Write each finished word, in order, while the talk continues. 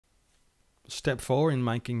Step 4 in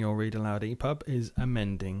making your Read Aloud EPUB is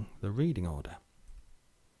amending the reading order.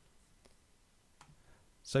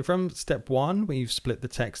 So from step 1, we've split the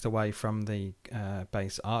text away from the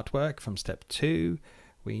base artwork. From step 2,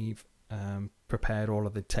 we've prepared all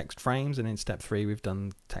of the text frames, and in step 3, we've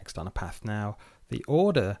done text on a path. Now, the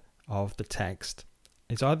order of the text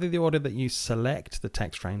is either the order that you select the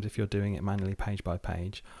text frames if you're doing it manually page by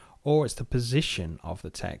page, or it's the position of the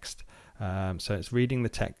text. So it's reading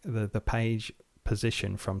the page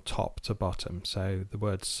position from top to bottom. So the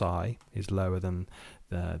word "sigh" is lower than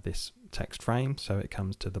this text frame, so it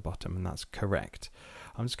comes to the bottom, and that's correct.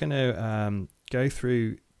 I'm just going to go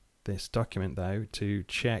through this document though to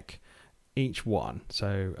check each one.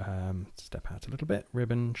 So step out a little bit.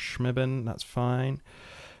 Ribbon, schmibbon, that's fine.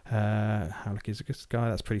 How lucky is this guy?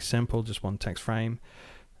 That's pretty simple, just one text frame.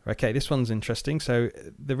 Okay, this one's interesting. So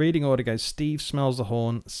the reading order goes: Steve smells the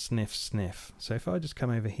horn, sniff, sniff. So if I just come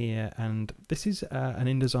over here, and this is an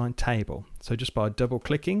InDesign table. So just by double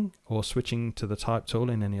clicking or switching to the type tool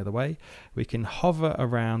in any other way, we can hover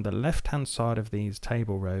around the left hand side of these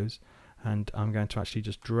table rows, and I'm going to actually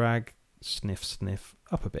just drag sniff, sniff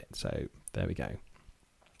up a bit. So there we go.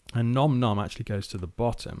 And nom nom actually goes to the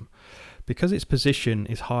bottom. Because its position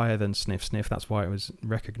is higher than sniff, sniff, that's why it was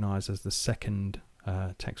recognized as the second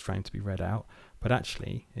text frame to be read out, but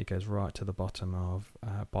actually it goes right to the bottom of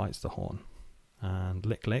bites the horn. And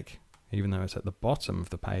lick lick, even though it's at the bottom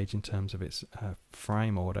of the page in terms of its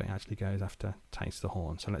frame order, it actually goes after taste the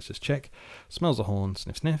horn. So let's just check: smells the horn,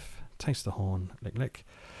 sniff sniff, tastes the horn, lick lick,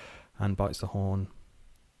 and bites the horn,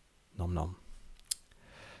 nom nom.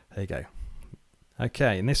 There you go.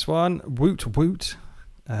 Okay, and this one, woot woot,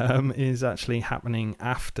 is actually happening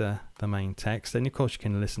after the main text. And of course you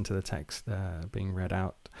can listen to the text being read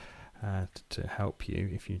out to help you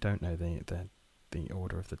if you don't know the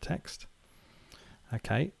order of the text.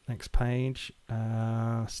 Okay, next page.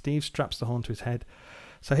 Steve straps the horn to his head.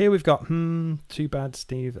 So here we've got too bad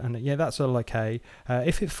Steve, and yeah, that's all okay.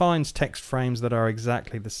 If it finds text frames that are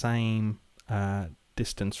exactly the same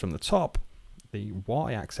distance from the top, the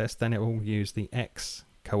y-axis, then it will use the x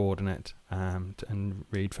coordinate and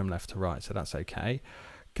read from left to right, so that's okay.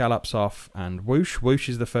 Gallops off, and whoosh. Whoosh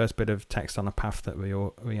is the first bit of text on a path that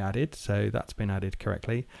we added, so that's been added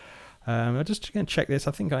correctly. I'm just going to check this.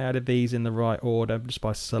 I think I added these in the right order just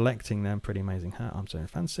by selecting them. Pretty amazing hat. I'm so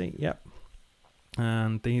fancy. Yep.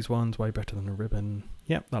 And these ones way better than a ribbon.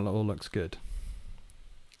 Yep, that all looks good.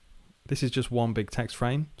 This is just one big text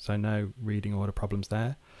frame, so no reading order problems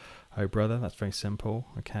there. Oh brother, that's very simple.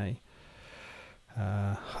 Okay.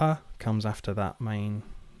 Comes after that main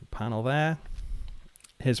panel there.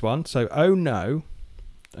 Here's one. So oh no.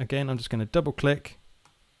 Again, I'm just going to double click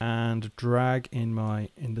and drag in my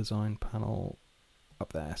InDesign panel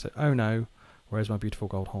up there. So oh no, where's my beautiful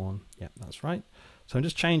gold horn? Yep, that's right. So I'm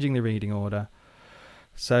just changing the reading order.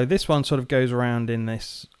 So this one sort of goes around in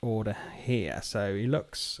this order here. So he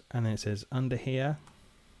looks, and then it says under here,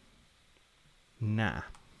 nah.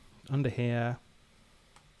 Under here,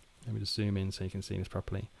 let me just zoom in so you can see this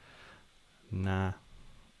properly. Nah.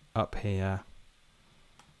 Up here,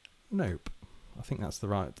 nope. I think that's the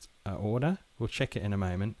right order. We'll check it in a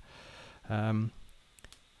moment. And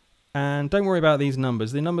don't worry about these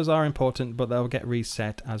numbers. The numbers are important, but they'll get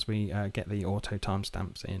reset as we get the auto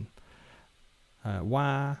timestamps in.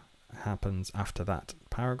 Wah happens after that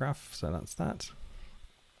paragraph, so that's that.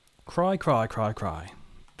 Cry, cry, cry, cry.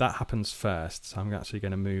 That happens first, so I'm actually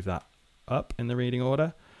going to move that up in the reading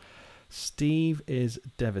order. Steve is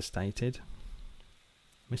devastated.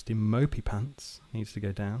 Mr. Mopey Pants needs to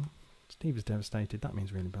go down. Steve is devastated. That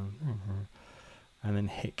means really bad. And then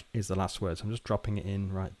hick is the last word, so I'm just dropping it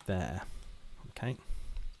in right there. Okay.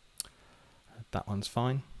 That one's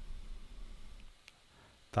fine.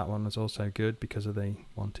 That one was also good because of the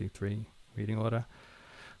 1, 2, 3 reading order.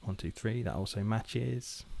 1, 2, 3, that also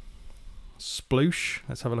matches. Sploosh,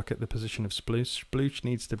 let's have a look at the position of sploosh. Sploosh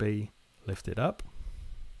needs to be lifted up.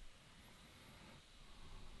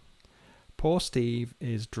 Poor Steve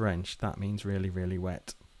is drenched. That means really, really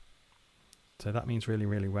wet. So that means really,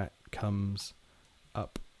 really wet comes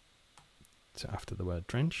up to after the word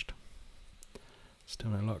drenched. Still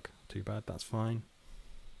no luck. Too bad. That's fine.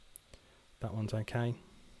 That one's okay.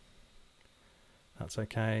 That's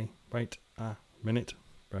okay. Wait a minute.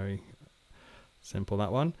 Very simple,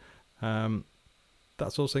 that one.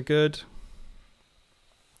 That's also good.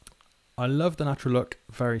 I love the natural look.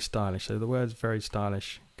 Very stylish. So the words very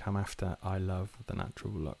stylish come after I love the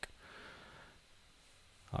natural look.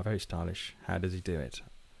 Very stylish. How does he do it?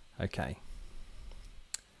 Okay.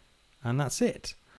 And that's it.